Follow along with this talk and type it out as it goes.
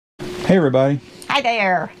Hey everybody. Hi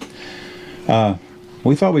there.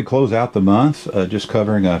 We thought we'd close out the month just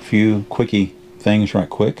covering a few quickie things right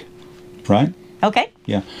quick. Right? Okay.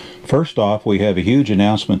 Yeah. First off, we have a huge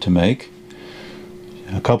announcement to make.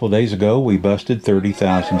 A couple of days ago, we busted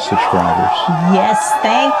 30,000 subscribers. Yes,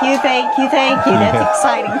 thank you. That's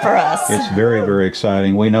exciting for us. It's very, very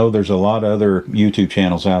exciting. We know there's a lot of other YouTube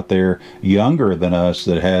channels out there younger than us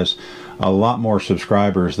that has a lot more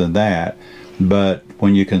subscribers than that. But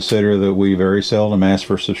when you consider that we very seldom ask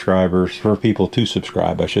for subscribers, for people to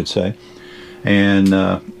subscribe, I should say,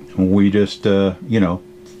 and we just, you know,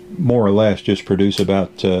 more or less just produce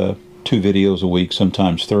about 2 videos a week,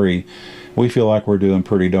 sometimes 3. We feel like we're doing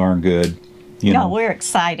pretty darn good. You know, we're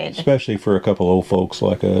excited. Especially for a couple old folks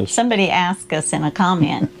like us. Somebody asked us in a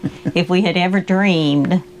comment if we had ever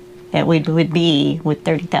dreamed that we would be with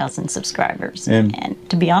 30,000 subscribers. And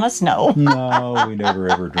to be honest, no. No, we never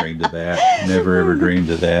ever dreamed of that. Never ever dreamed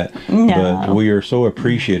of that. No. But we are so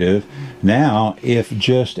appreciative. Now, if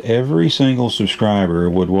just every single subscriber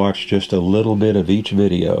would watch just a little bit of each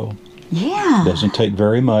video, doesn't take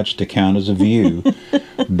very much to count as a view.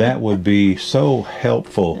 That would be so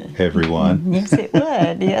helpful, everyone. Yes, it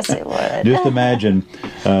would. Yes, it would. Just imagine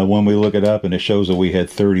when we look it up and it shows that we had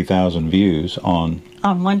 30,000 views on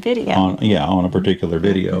one video. On a particular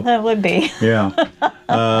video. That would be. Yeah.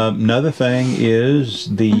 Another thing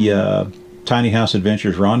is the Tiny House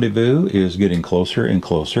Adventures Rendezvous is getting closer and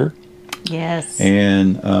closer. Yes.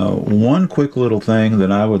 And one quick little thing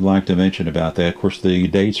that I would like to mention about that, of course, the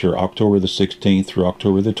dates are October the 16th through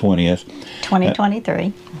October the 20th.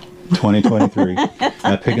 2023. 2023.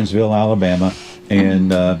 Pickinsville, Alabama.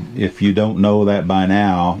 And if you don't know that by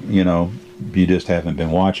now, you know, you just haven't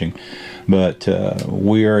been watching. But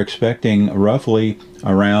we are expecting roughly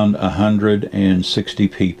around 160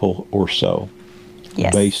 people or so.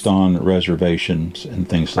 Yes. Based on reservations and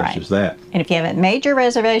things such as that. And if you haven't made your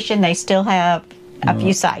reservation, they still have a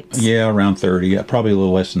few sites. Yeah, around 30. Probably a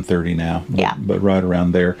little less than 30 now. But right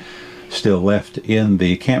around there, still left in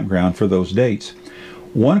the campground for those dates.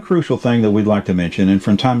 One crucial thing that we'd like to mention, and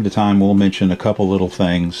from time to time we'll mention a couple little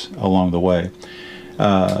things along the way.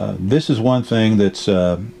 This is one thing that's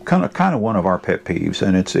kind of one of our pet peeves,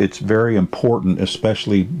 and it's very important,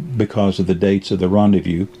 especially because of the dates of the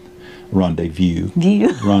rendezvous. If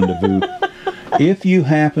you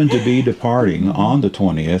happen to be departing on the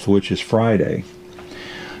 20th, which is Friday,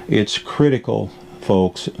 it's critical,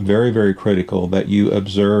 folks, very, very critical that you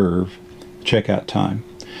observe checkout time.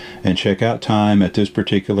 And checkout time at this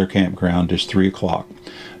particular campground is 3 o'clock.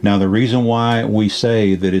 Now, the reason why we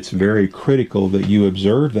say that it's very critical that you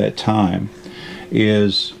observe that time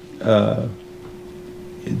is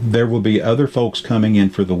there will be other folks coming in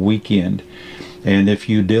for the weekend. And if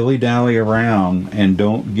you dilly-dally around and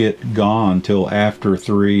don't get gone till after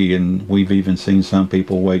 3, and we've even seen some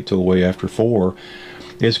people wait till way after 4,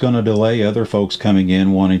 it's going to delay other folks coming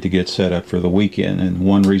in wanting to get set up for the weekend. And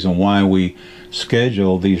one reason why we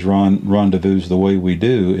schedule these rendezvous the way we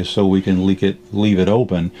do is so we can leave it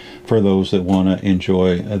open for those that want to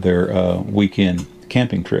enjoy their weekend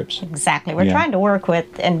camping trips. Exactly. We're trying to work with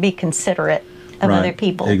and be considerate of other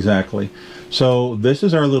people. Exactly. So this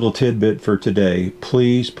is our little tidbit for today.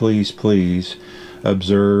 Please, please, please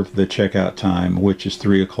observe the checkout time, which is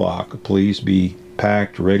 3 o'clock. Please be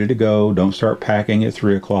packed, ready to go. Don't start packing at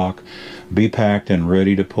 3 o'clock. Be packed and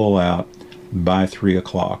ready to pull out by 3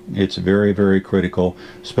 o'clock. It's very, very critical,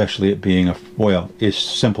 especially it being it's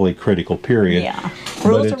simply critical, period. Yeah,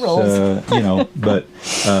 rules are rules. You know, but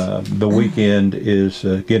the weekend is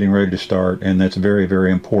getting ready to start, and that's very,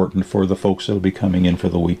 very important for the folks that will be coming in for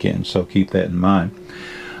the weekend. So keep that in mind.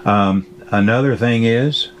 Another thing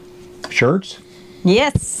is shirts.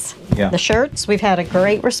 Yes. Yeah. The shirts, we've had a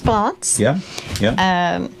great response. Yeah.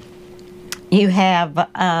 Yeah. You have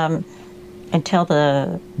until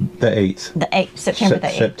the 8th. The 8th, September the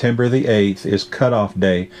 8th. September the 8th is cutoff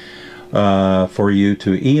day for you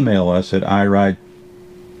to email us at I ride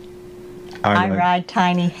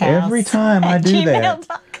tiny house. Every time I do that.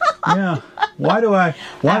 Yeah. Why do I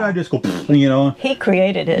just go, you know? He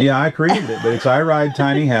created it. Yeah, I created it, but it's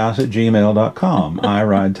iridetinyhouse@gmail.com.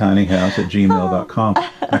 iridetinyhouse@gmail.com.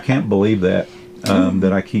 I can't believe that,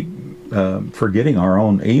 that I keep forgetting our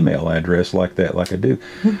own email address like that, like I do.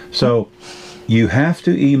 So you have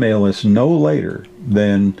to email us no later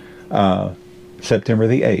than September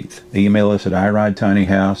the 8th. Email us at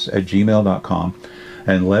iridetinyhouse@gmail.com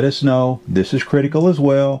and let us know. This is critical as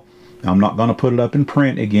well. I'm not going to put it up in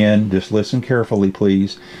print again. Just listen carefully,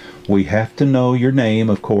 please. We have to know your name,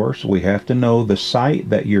 of course. We have to know the site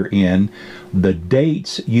that you're in, the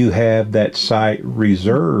dates you have that site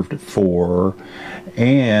reserved for,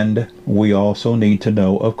 and we also need to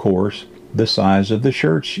know, of course, the size of the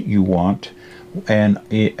shirts you want, and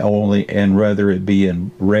whether it be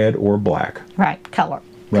in red or black. Right, color.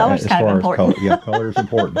 Right, Color's kind of important. Color is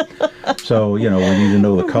important. So, we need to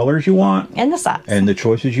know the colors you want. And the size. And the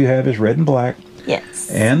choices you have is red and black. Yes.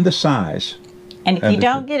 And the size. And if you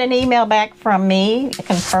don't get an email back from me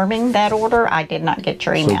confirming that order, I did not get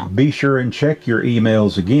your email. So be sure and check your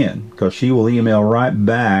emails again, because she will email right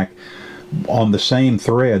back on the same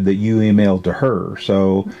thread that you emailed to her.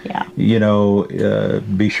 So,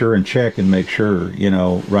 be sure and check and make sure,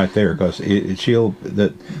 right there, because as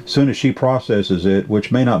soon as she processes it,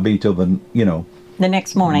 which may not be till the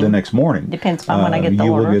next morning. The next morning. Depends on when I get the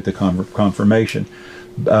order. You will get the confirmation.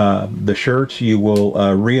 The shirts, you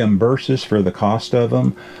will reimburse us for the cost of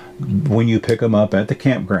them when you pick them up at the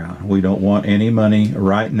campground. We don't want any money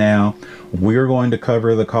right now. We're going to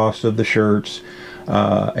cover the cost of the shirts,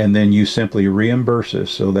 and then you simply reimburse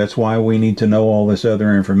us. So that's why we need to know all this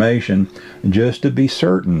other information, just to be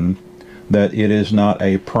certain that it is not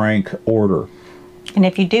a prank order. And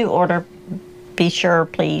if you do order, be sure,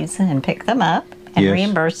 please, and pick them up and Yes.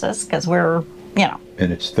 reimburse us, because we're,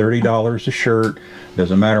 And it's $30 a shirt.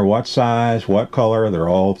 Doesn't matter what size, what color, they're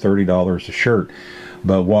all $30 a shirt.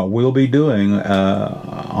 But what we'll be doing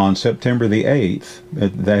on September the 8th,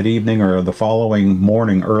 that evening or the following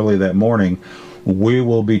morning, early that morning, we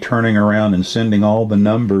will be turning around and sending all the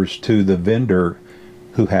numbers to the vendor,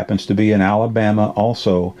 who happens to be in Alabama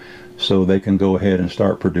also, so they can go ahead and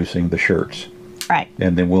start producing the shirts. right.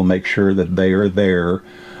 And then we'll make sure that they are there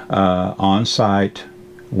on site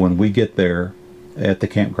when we get there at the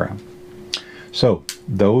campground. So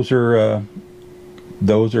those are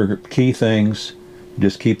key things.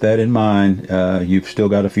 Just keep that in mind. You've still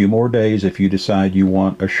got a few more days if you decide you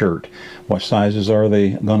want a shirt. What sizes are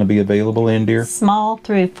they going to be available in, dear? Small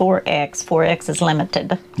through 4X. 4X is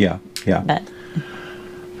limited. Yeah. But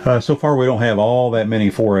So far we don't have all that many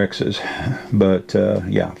 4Xs, but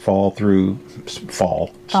small through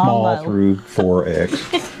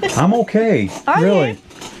 4X. I'm okay. Really.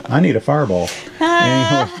 I need a fireball.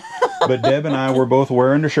 Anyway, but Deb and I, we're both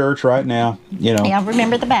wearing the shirts right now. Yeah,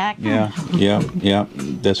 remember the back. Yeah.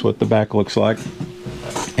 That's what the back looks like.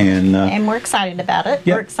 And we're excited about it.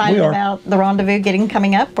 Yeah, we're excited we are. about the rendezvous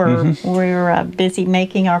coming up. We're busy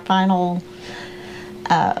making our final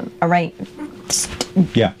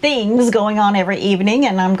things going on every evening,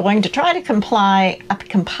 and I'm going to try to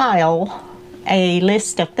compile a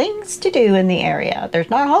list of things to do in the area. There's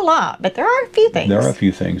not a whole lot, but there are a few things. There are a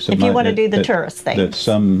few things. If you want to do the tourist things. That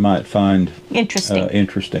some might find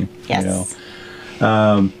interesting. Yes.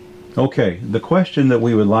 Yes. Okay, the question that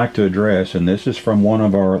we would like to address, and this is from one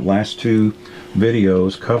of our last two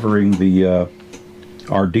videos covering the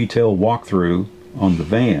our detailed walkthrough on the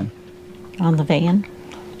van. On the van?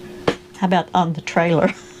 How about on the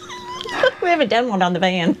trailer? We haven't done one on the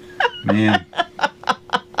van. Man,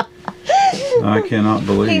 I cannot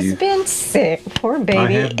believe. He's been sick, poor baby.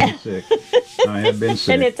 I have been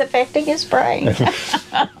sick. And it's affecting his brain.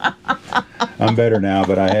 I'm better now,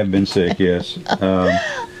 but I have been sick, yes.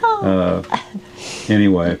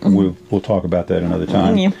 Anyway, we'll talk about that another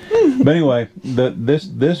time. Yeah. But anyway,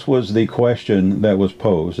 this was the question that was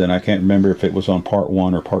posed, and I can't remember if it was on part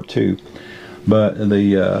 1 or part 2. But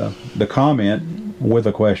the comment with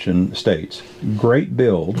a question states, "Great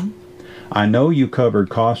build. I know you covered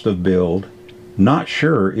cost of build. Not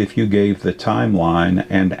sure if you gave the timeline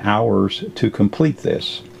and hours to complete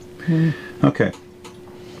this." Okay.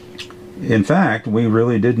 In fact, we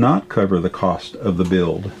really did not cover the cost of the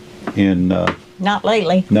build in Not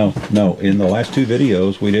lately. No, in the last two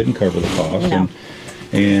videos we didn't cover the cost. No.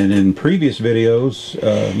 And in previous videos,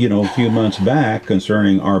 a few months back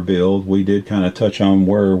concerning our build, we did kind of touch on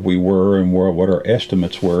where we were and what our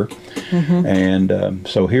estimates were. And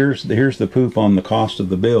so here's the poop on the cost of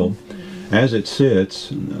the build. As it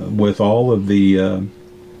sits, with all of the,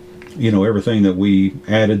 everything that we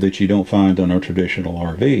added that you don't find on a traditional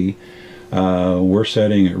RV, we're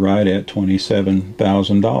setting it right at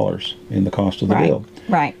 $27,000 in the cost of the build.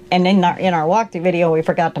 Right. And in our walkthrough video, we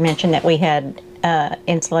forgot to mention that we had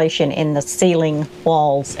insulation in the ceiling,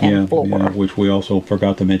 walls, and floor. Yeah, which we also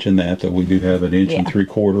forgot to mention that we do have an inch and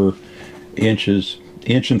 3/4 inches.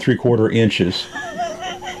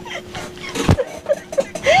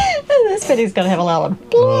 This video's going to have a lot of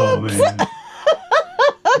Oh, man.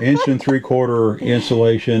 Inch and 3/4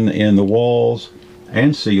 insulation in the walls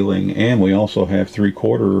and ceiling, and we also have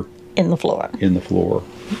 3/4 in the floor. in the floor.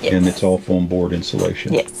 Yes. And it's all foam board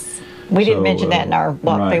insulation. Yes. We didn't mention that in our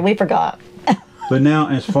walkthrough. Right. We forgot. But now,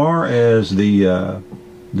 as far as the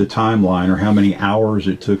timeline, or how many hours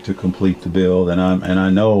it took to complete the build, and I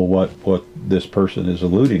know what this person is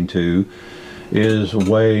alluding to, is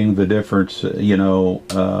weighing the difference, or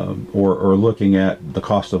looking at the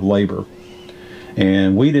cost of labor.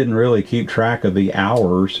 And we didn't really keep track of the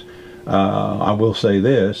hours. I will say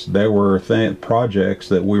this: there were projects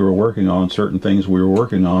that we were working on, certain things we were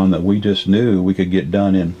working on that we just knew we could get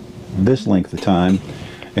done in this length of time,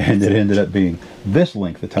 and it ended up being this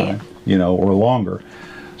length of time, or longer.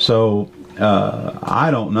 So I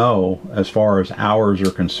don't know, as far as hours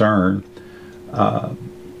are concerned.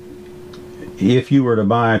 If you were to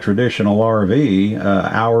buy a traditional RV,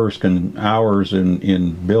 hours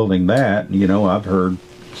in building that, I've heard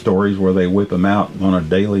stories where they whip them out on a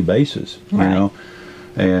daily basis, Right.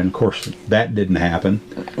 And of course that didn't happen.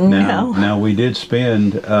 No. Now we did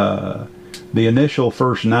spend the initial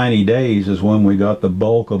first 90 days is when we got the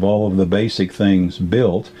bulk of all of the basic things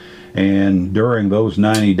built, and during those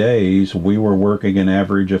 90 days we were working an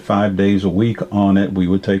average of 5 days a week on it. We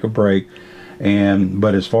would take a break,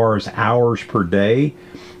 but as far as hours per day,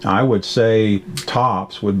 I would say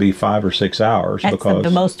tops would be 5 or 6 hours. That's because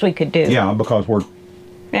the most we could do. Yeah, because we're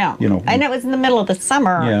and it was in the middle of the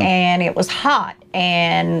summer, and it was hot,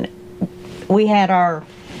 and we had our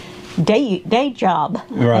day job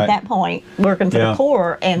at that point, working for the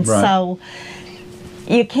Corps, and so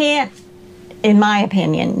you can't, in my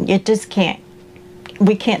opinion, you just can't.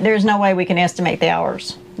 We can't. There's no way we can estimate the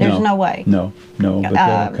hours. There's no way. No, but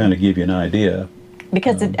that'll kind of give you an idea.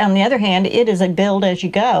 Because on the other hand, it is a build as you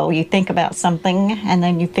go. You think about something, and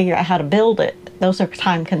then you figure out how to build it. Those are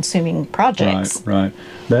time-consuming projects. Right.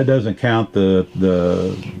 That doesn't count the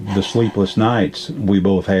sleepless nights we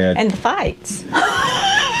both had. And the fights.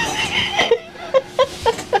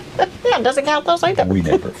 It doesn't count those either. We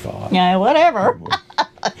never fought. Yeah, whatever.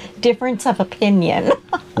 Difference of opinion.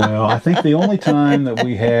 Well, I think the only time that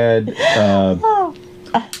we had, of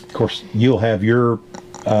course, you'll have your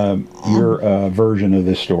version of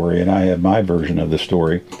this story, and I have my version of the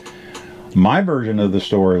story. My version of the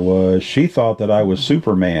story was she thought that I was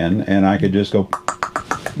Superman and I could just go,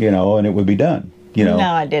 and it would be done. No,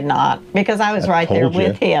 I did not, because I was right there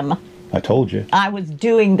with him. I told you. I was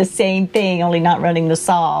doing the same thing, only not running the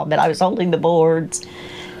saw, but I was holding the boards,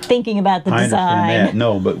 thinking about the design. I understand that.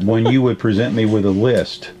 No, but when you would present me with a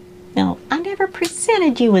list. No, I never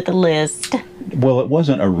presented you with a list. Well, it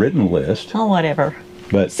wasn't a written list. Oh, whatever.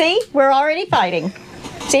 But see, we're already fighting.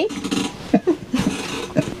 See?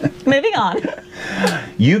 Moving on.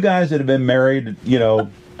 You guys that have been married,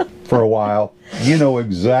 for a while,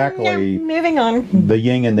 exactly. Moving on. The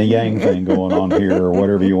yin and the yang thing going on here, or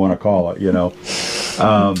whatever you want to call it,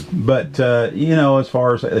 But, as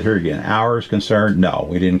far as, here again, hours concerned, no,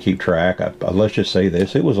 we didn't keep track. Let's just say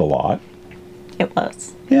this, it was a lot. It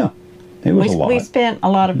was. Yeah, it was a lot. We spent a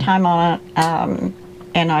lot of time on it,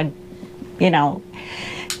 and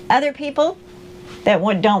other people that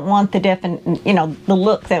don't want the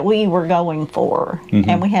look that we were going for,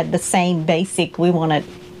 and we had the same basic. We wanted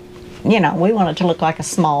to look like a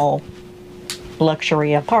small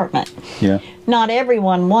luxury apartment. Yeah. Not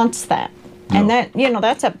everyone wants that. No. And that,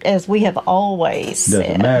 that's up, as we have always said.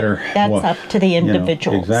 Doesn't matter. That's up to the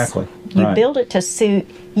individuals. Exactly. You build it to suit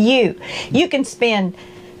you. You can spend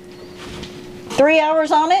 3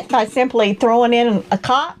 hours on it by simply throwing in a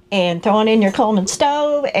cot and throwing in your Coleman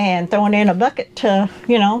stove and throwing in a bucket to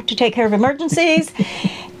take care of emergencies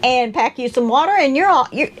and pack you some water, and you're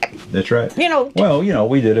That's right. Well,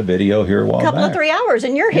 we did a video here a while back. A couple of 3 hours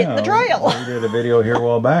and you're hitting the trail. We did a video here a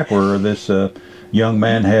while back where this young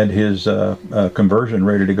man had his conversion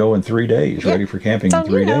ready to go in 3 days, ready for camping in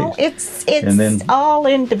 3 days. It's all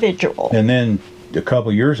individual. And then a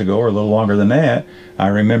couple years ago, or a little longer than that, I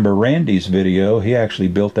remember Randy's video. He actually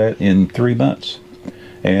built that in 3 months.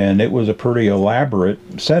 And it was a pretty elaborate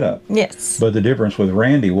setup. Yes. But the difference with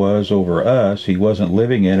Randy was over us, he wasn't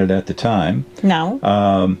living in it at the time. No.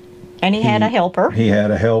 And he had a helper. He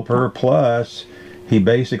had a helper, plus he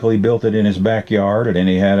basically built it in his backyard, and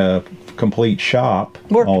he had a complete shop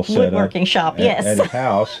all set up. Woodworking shop, yes. At his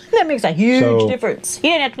house. That makes a huge difference. He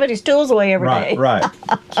didn't have to put his tools away every day. Right.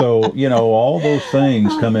 So, all those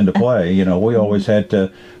things come into play. We always had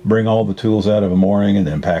to bring all the tools out of the morning and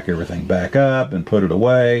then pack everything back up and put it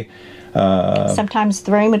away. Sometimes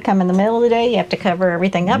the rain would come in the middle of the day. You have to cover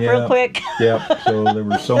everything up real quick. Yep. So there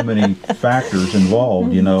were so many factors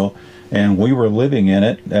involved, and we were living in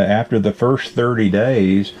it after the first 30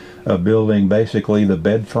 days of building basically the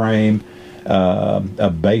bed frame, a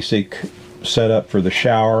basic setup for the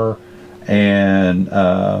shower, and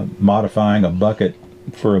modifying a bucket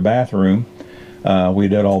for a bathroom. We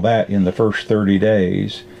did all that in the first 30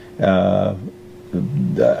 days. In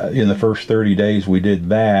the first 30 days we did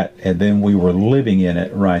that, and then we were living in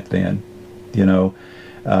it right then, you know.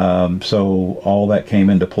 So all that came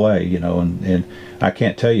into play, you know, and I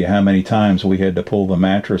can't tell you how many times we had to pull the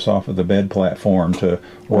mattress off of the bed platform to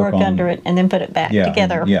work under it and then put it back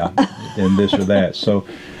together. Yeah, and this or that. So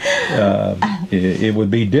it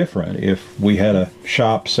would be different if we had a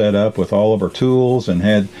shop set up with all of our tools and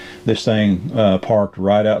had this thing parked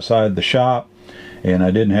right outside the shop, and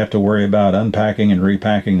I didn't have to worry about unpacking and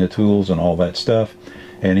repacking the tools and all that stuff.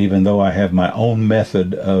 And even though I have my own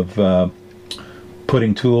method of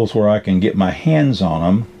putting tools where I can get my hands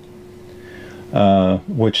on them,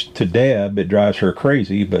 which to Deb, it drives her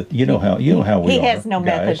crazy, but you know how we are. He has no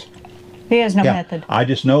method. He has no method. I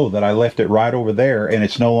just know that I left it right over there and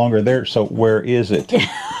it's no longer there, so where is it?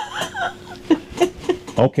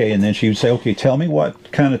 Okay, and then she would say, okay, tell me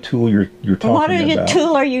what kind of tool you're talking about. What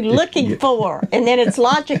tool are you looking for? And then it's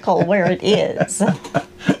logical where it is.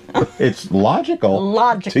 It's logical.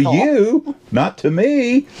 Logical. To you, not to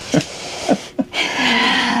me.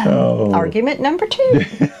 Oh. Argument number 2.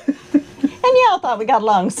 And y'all thought we got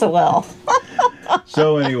along so well.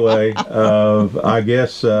 So anyway, I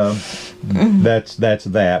guess that's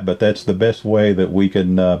that, but that's the best way that we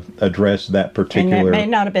can address that particular. And that may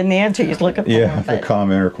not have been the answer you're looking for. Yeah, the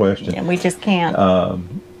comment or question. Yeah, we just can't.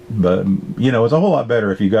 But you know, it's a whole lot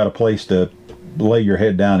better if you got a place to lay your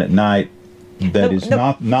head down at night. That is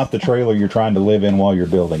not the trailer you're trying to live in while you're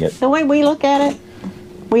building it. The way we look at it,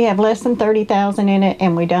 we have less than $30,000 in it,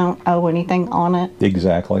 and we don't owe anything on it.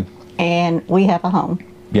 Exactly. And we have a home.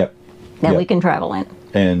 Yep. That we can travel in.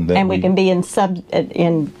 And we can be in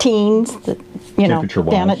teens, you know,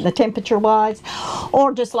 down at the temperature wise,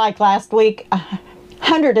 or just like last week,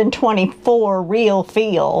 124 real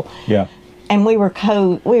feel. Yeah. And we were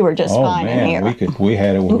just fine in here. We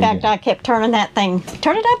had it. In fact, I kept turning that thing.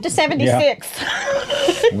 Turn it up to 76.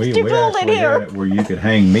 Yeah. we actually had it where you could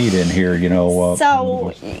hang meat in here, you know.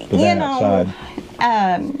 So you know,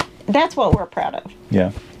 that's what we're proud of.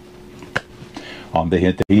 Yeah. On the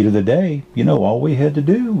heat of the day, you know, all we had to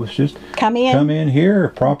do was just come in here,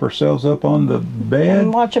 prop ourselves up on the bed,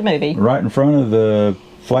 and watch a movie right in front of the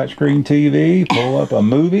flat screen TV. Pull up a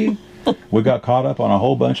movie. We got caught up on a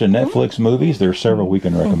whole bunch of Netflix movies. There's several we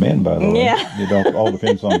can recommend, by the way. Yeah. It all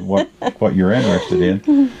depends on what you're interested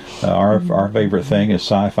in. Our favorite thing is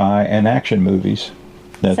sci-fi and action movies.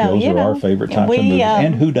 Those are our favorite types of movies,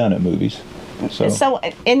 and whodunit movies. So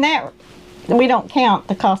in that, we don't count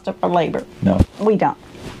the cost of our labor. No. We don't.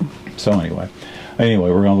 So anyway, we're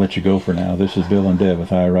going to let you go for now. This is Bill and Deb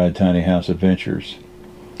with I Ride Tiny House Adventures.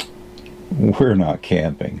 We're not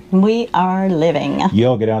camping. We are living.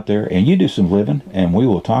 Y'all get out there and you do some living, and we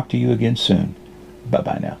will talk to you again soon.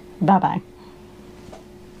 Bye-bye now. Bye-bye.